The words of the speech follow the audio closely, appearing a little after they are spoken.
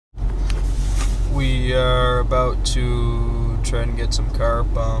We are about to try and get some carp.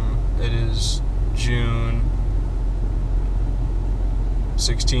 It is June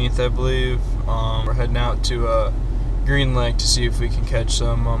 16th, I believe. We're heading out to Green Lake to see if we can catch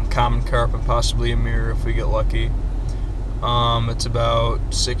some common carp and possibly a mirror if we get lucky. It's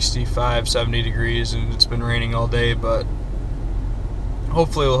about 65, 70 degrees and it's been raining all day, but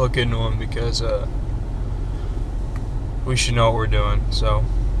hopefully we'll hook into them because we should know what we're doing. So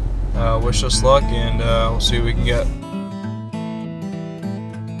wish us luck, and we'll see what we can get.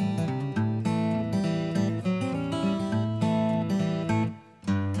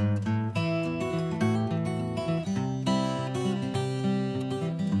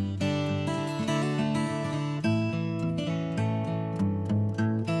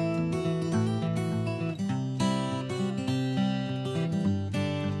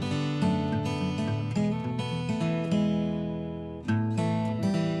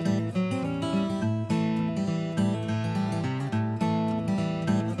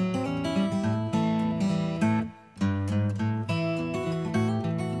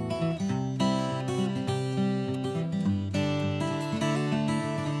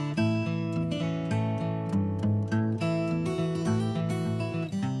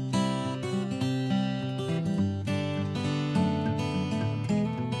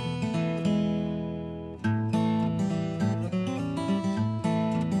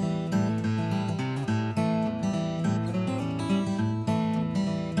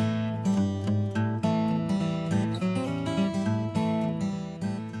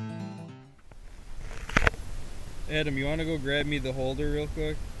 Adam, you want to go grab me the holder real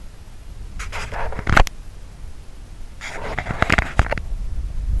quick?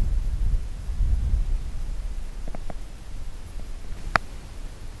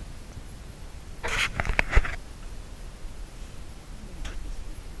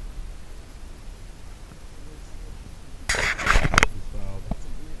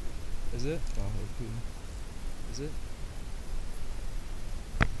 Is it? Is it?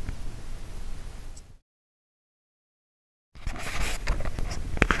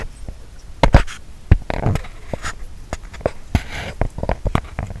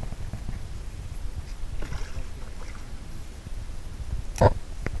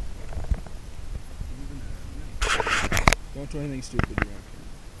 Don't do anything stupid, you know.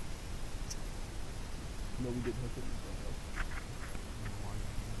 No, we did hook it.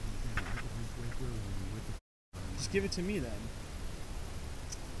 Just give it to me then.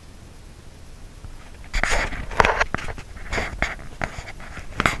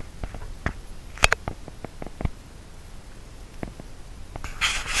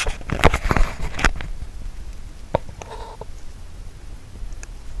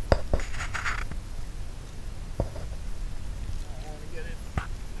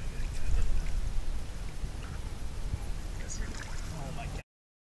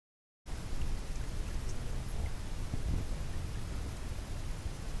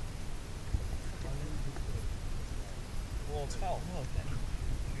 Oh, look,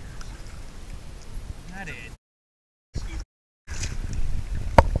 that is.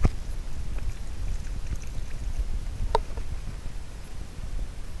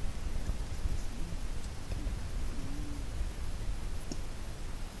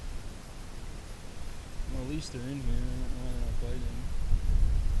 Well, at least they're in here. I don't know why they're not biting.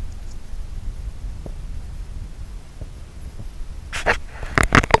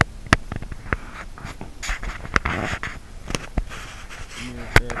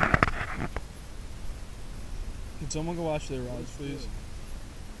 Can someone go watch their rods, please?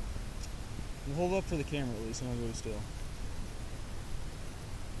 We'll hold up for the camera at least, and I'll go still.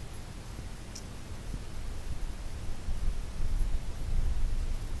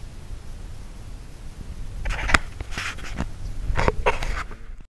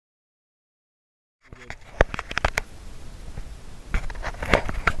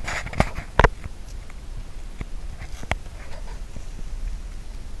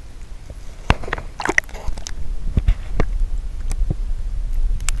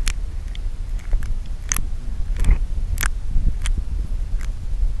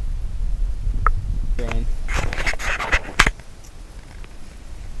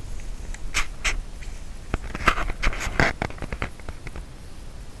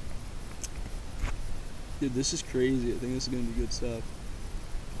 Dude, this is crazy. I think this is going to be good stuff.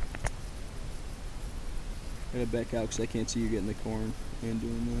 I gotta back out because I can't see you getting the corn and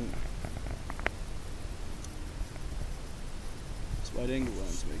doing that. This wide angle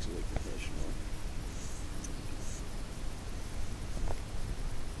lens makes it look professional.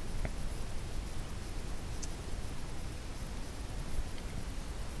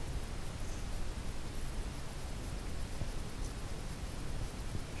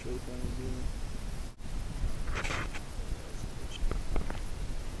 kind of deal.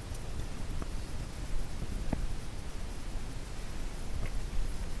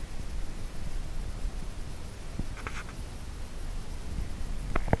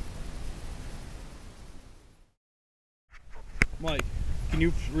 Mike, can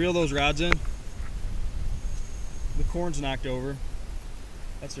you reel those rods in? The corn's knocked over.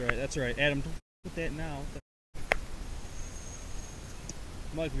 That's alright, that's alright. Adam, don't put that now.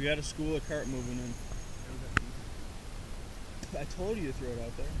 Mike, we got a school of carp moving in. I told you to throw it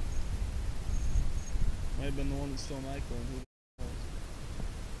out there. Might have been the one that stole my corn. Who knows?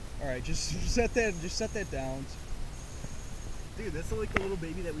 Alright, just set that down. Dude, that's like the little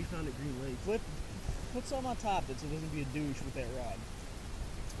baby that we found at Green Lake. Put some on top so it doesn't be a douche with that rod.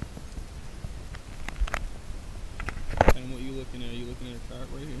 And what you looking at? Are you looking at a carp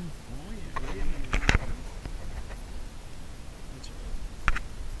right here? Oh yeah, right in there. That's right.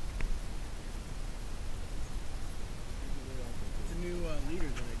 It's a new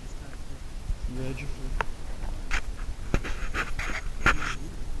leader that I just tied.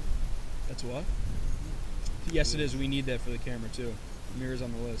 That's what? Yes, it is. We need that for the camera too. Mirror's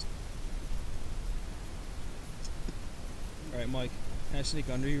on the list. All right, Mike. Can I sneak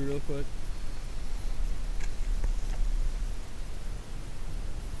under you real quick?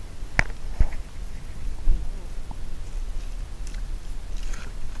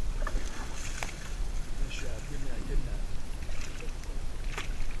 Nice shot. Give me that. Get that.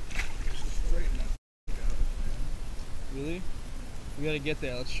 Really? We gotta get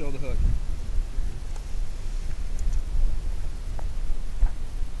that. Let's show the hook.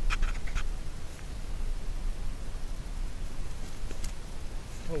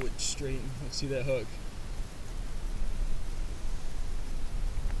 Oh, it's straight. Let's see that hook.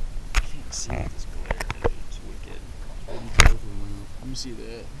 Can't see it. It's glare. It's wicked. Let me see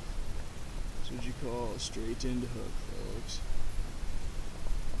that. That's what you call a straight into hook, folks.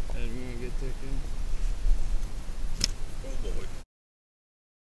 And we're gonna get taken. Oh boy.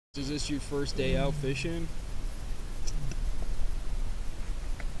 Is this your first day out fishing?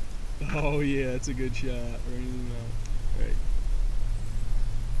 Oh yeah, that's a good shot. Right in the mouth. Right.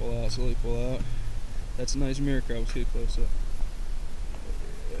 Pull out, slowly pull out. That's a nice mirror crab. Let's get close up.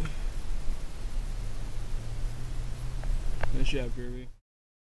 Yeah. Nice job, Kirby.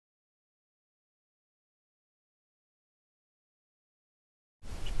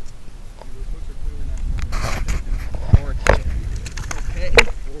 Okay.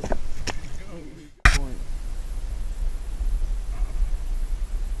 Point.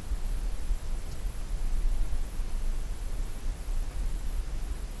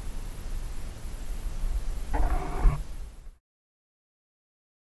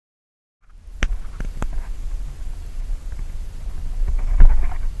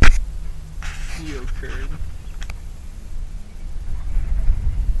 He occurred.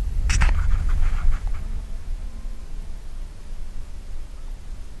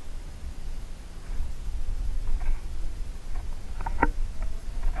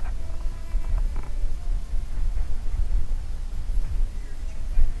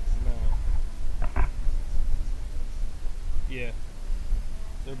 Yeah,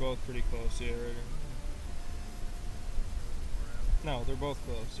 they're both pretty close. Yeah, right. No, they're both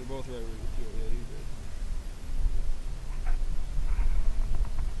close. They're both right where you feel. Yeah, you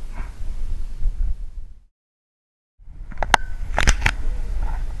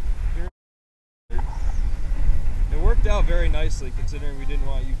did. It worked out very nicely considering we didn't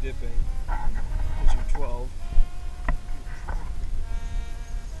want you dipping because you're 12.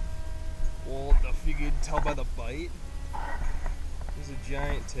 Well, if you could tell by the bite, this is a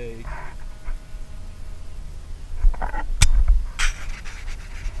giant take.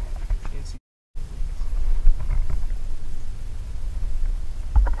 Can't see.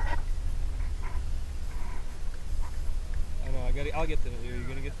 I know. I'll get them. Are you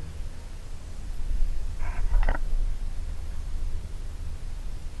gonna get them?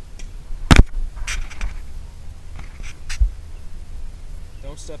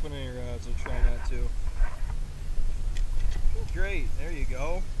 Don't step on any rods. I'll try not to. Great. There you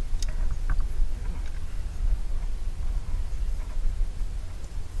go.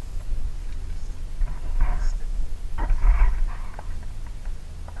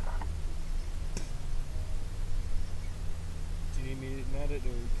 Do you need me to net it, or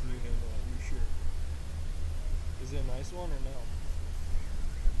can you handle it? You sure? Is it a nice one or no?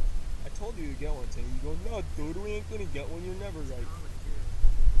 I told you to get one, Tim. You go, no, dude, we ain't gonna get one. You're never right.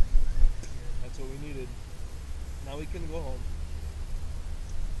 That's what we needed. Now we can go home.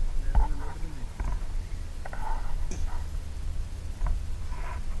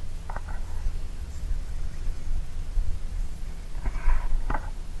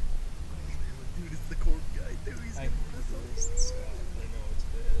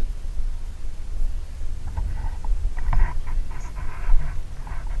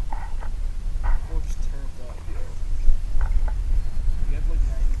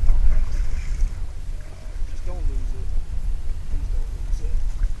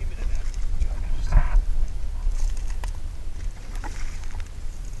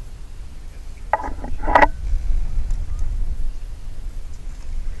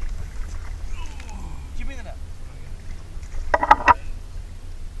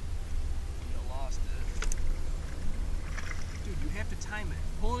 alignment.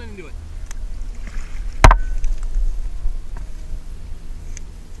 Pull it into it.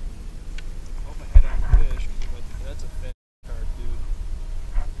 Hope I hit on the fish, but that's a fat carp, dude.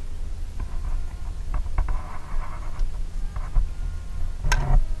 Right.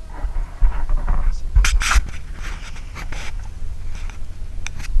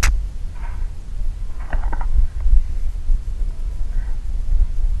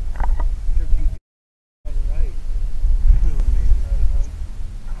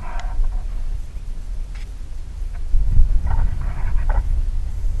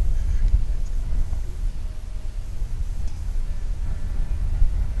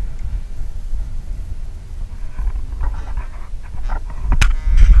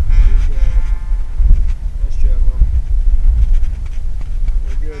 Nice job, man.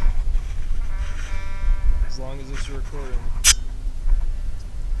 We're good. As long as it's recording.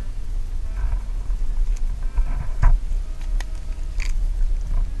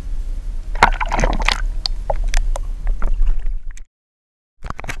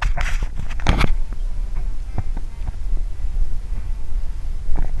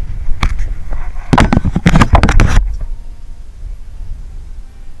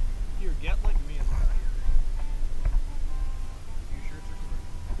 Here, get like me and that. You sure it's recording?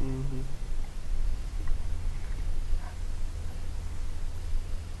 Mm-hmm.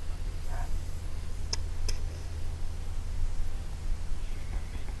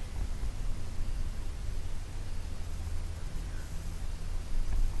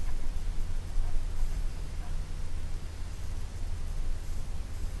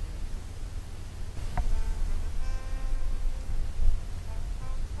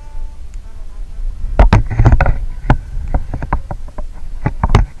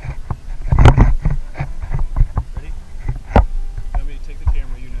 Ready? You want me to take the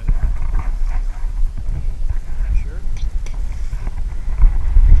camera, you net it. You sure?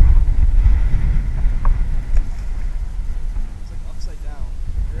 It's like upside down.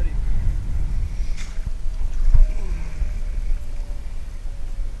 Ready?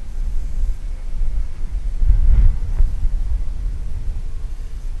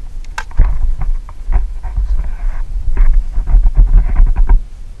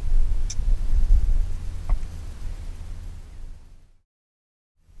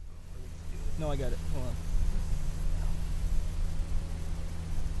 No, I got it. Hold on.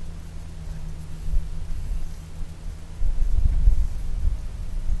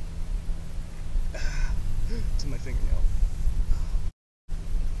 It's in my fingernail.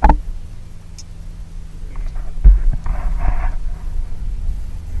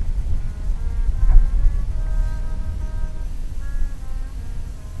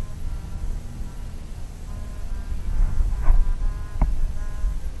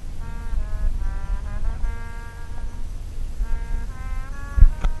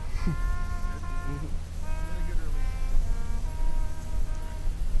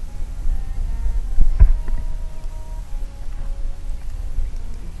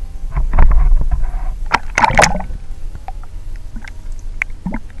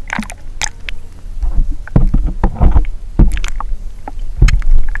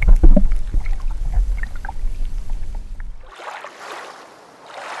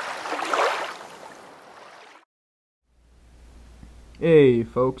 Hey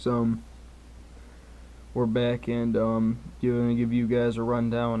folks, we're back and gonna give you guys a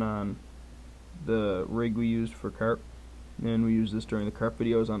rundown on the rig we used for carp, and we use this during the carp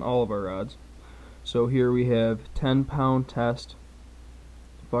videos on all of our rods. So here we have 10-pound test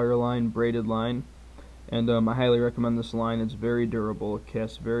fireline braided line, and I highly recommend this line. It's very durable, it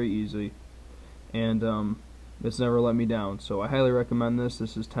casts very easy, and it's never let me down. So I highly recommend this.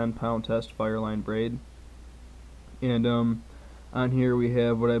 This is 10-pound test fireline braid, and on here we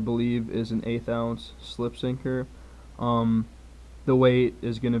have what I believe is an 1/8 ounce slip sinker. The weight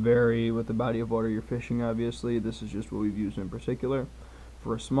is going to vary with the body of water you're fishing, obviously. This is just what we've used in particular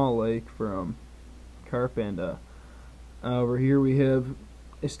for a small lake for carp. And over here we have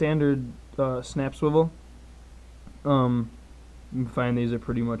a standard snap swivel. You can find these at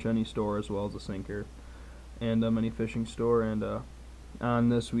pretty much any store, as well as a sinker and any fishing store. And on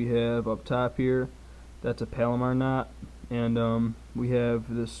this we have up top here, that's a Palomar knot. And we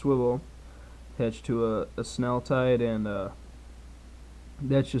have this swivel attached to a snell tied, and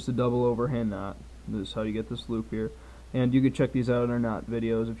that's just a double overhand knot. This is how you get this loop here. And you could check these out in our knot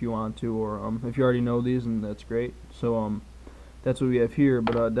videos if you want to, or if you already know these, and that's great. So that's what we have here.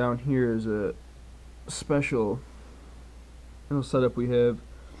 But down here is a special setup we have.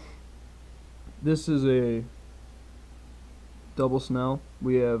 This is a double snell.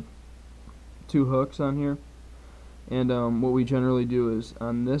 We have 2 hooks on here. And what we generally do is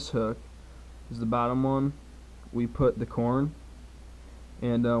on this hook is the bottom one, we put the corn,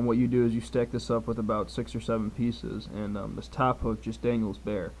 and what you do is you stack this up with about 6 or 7 pieces, and this top hook just dangles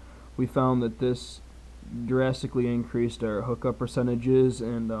bare. We found that this drastically increased our hookup percentages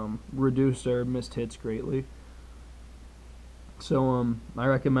and reduced our missed hits greatly. So I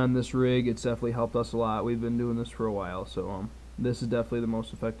recommend this rig. It's definitely helped us a lot. We've been doing this for a while, so this is definitely the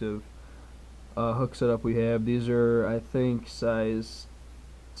most effective hook setup we have. These are, I think, size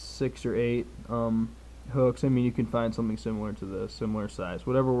 6 or 8 hooks. I mean, you can find something similar to this, similar size,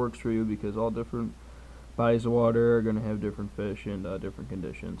 whatever works for you, because all different bodies of water are going to have different fish and different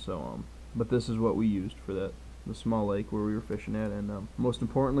conditions. So but this is what we used for the small lake where we were fishing at, and most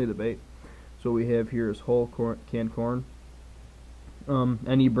importantly, the bait. So what we have here is whole canned corn.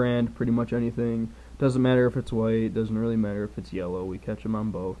 Any brand, pretty much anything. Doesn't matter if it's white, doesn't really matter if it's yellow. We catch them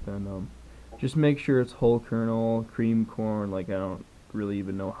on both, and just make sure it's whole kernel, cream corn. Like, I don't really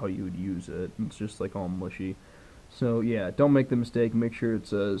even know how you would use it. It's just like all mushy. So yeah, don't make the mistake. Make sure it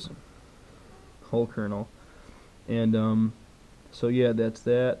says whole kernel. And so yeah, that's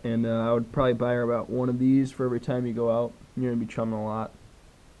that. And I would probably buy about one of these for every time you go out. You're gonna be chumming a lot.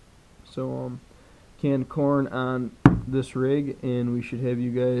 So canned corn on this rig, and we should have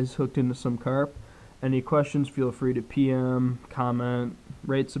you guys hooked into some carp. Any questions, feel free to PM, comment,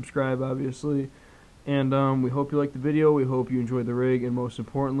 rate, subscribe, obviously. And we hope you liked the video, we hope you enjoyed the rig, and most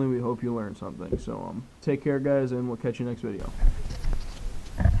importantly, we hope you learned something. So take care, guys, and we'll catch you next video.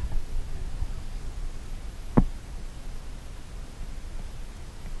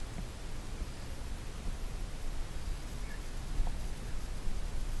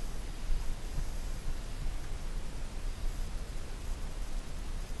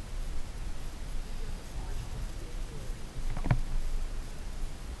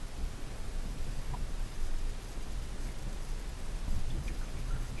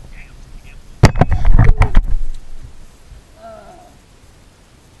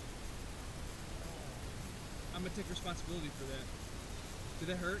 I'm gonna take responsibility for that. Did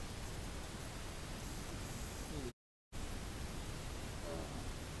that hurt?